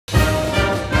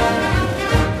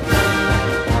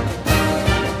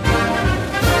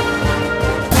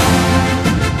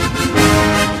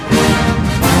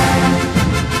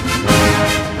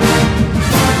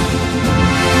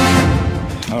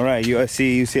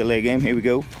USC UCLA game. Here we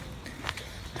go.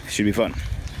 Should be fun.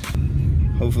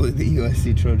 Hopefully the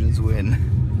USC Trojans win.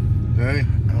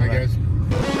 Alright, guys.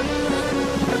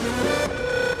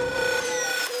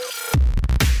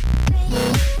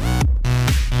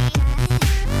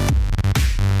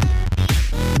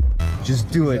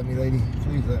 Just do it. Let me, lady.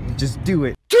 Please let me. Just do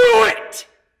it. Do it!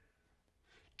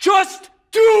 Just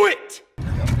do it!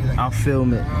 I'll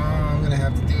film it. I'm gonna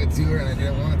have to do it to her and I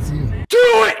didn't want to.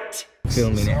 Do it!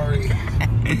 Filming it. Sorry.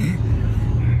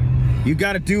 You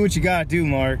gotta do what you gotta do,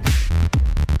 Mark.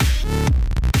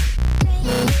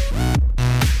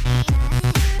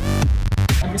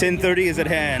 "10:30 is at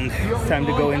hand. It's time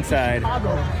to go inside.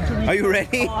 Are you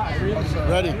ready?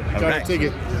 Ready. Got right. a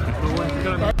ticket.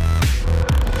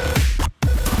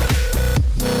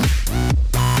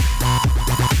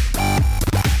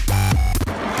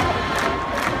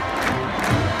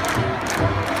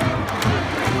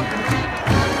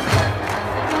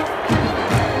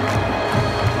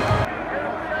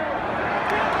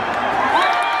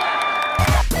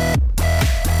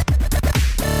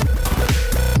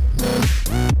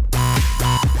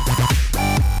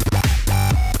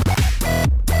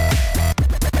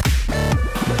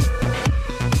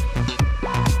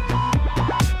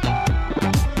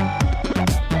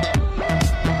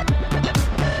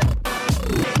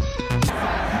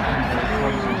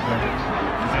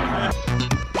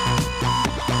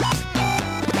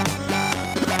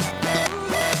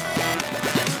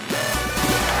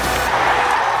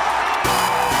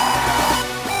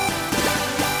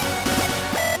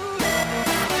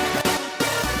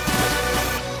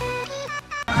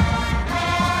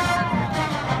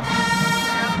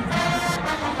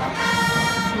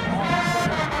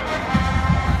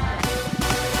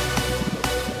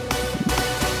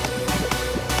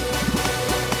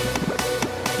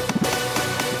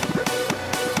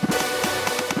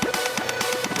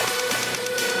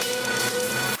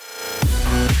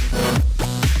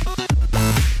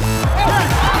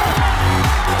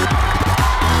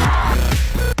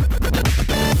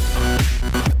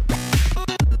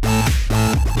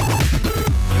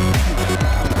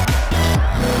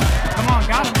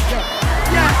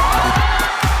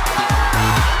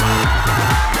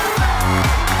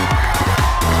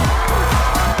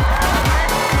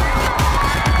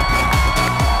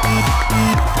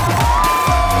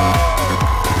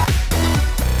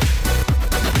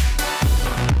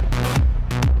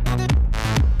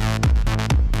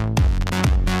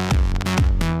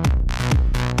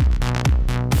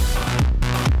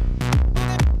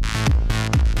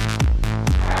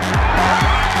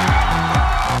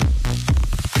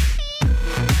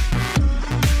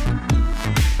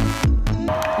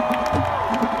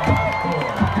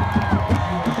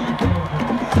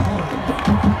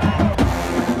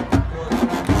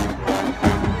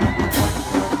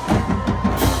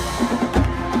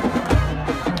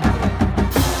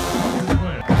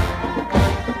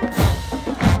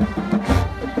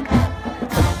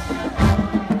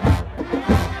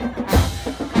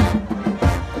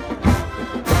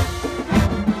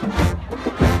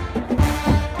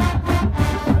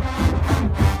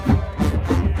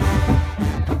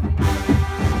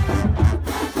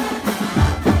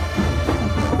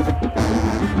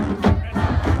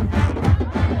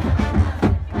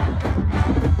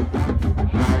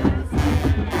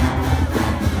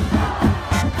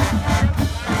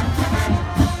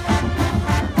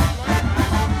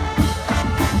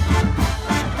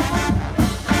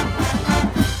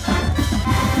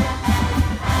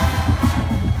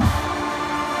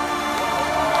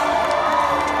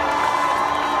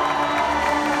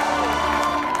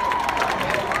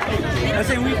 I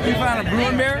say we found a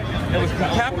Bruin bear that was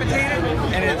decapitated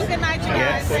and it's... Good night, you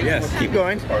guys. Yes, keep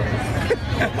going.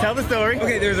 Tell the story.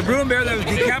 Okay, there's a Bruin bear that was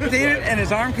decapitated and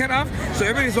his arm cut off, so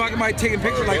everybody's walking by taking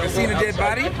pictures like they're seeing a dead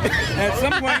body. And at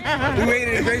some point, we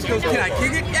waited and Grace goes, "Can I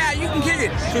kick it?" "Yeah, you can kick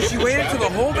it." So she waited till the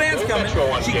whole band's coming.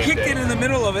 She kicked it in the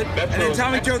middle of it, and then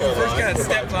Tommy Joe's the first guy that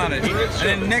steps on it. And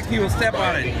then the next people step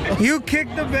on it. You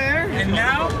kicked the bear? And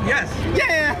now, yes.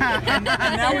 Yeah! And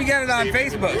now we got it on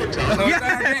Facebook. So it's on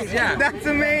our page, yeah. That's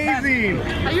amazing.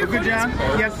 Good job.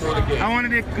 Yes, I wanted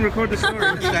to record the story.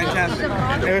 Fantastic.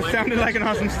 It sounded like an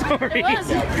awesome story.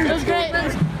 It was great.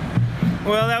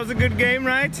 Well, that was a good game,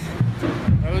 right?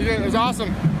 That was good. It was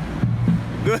awesome.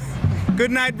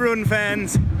 Good night, Bruin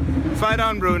fans. Fight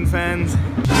on, Bruin fans.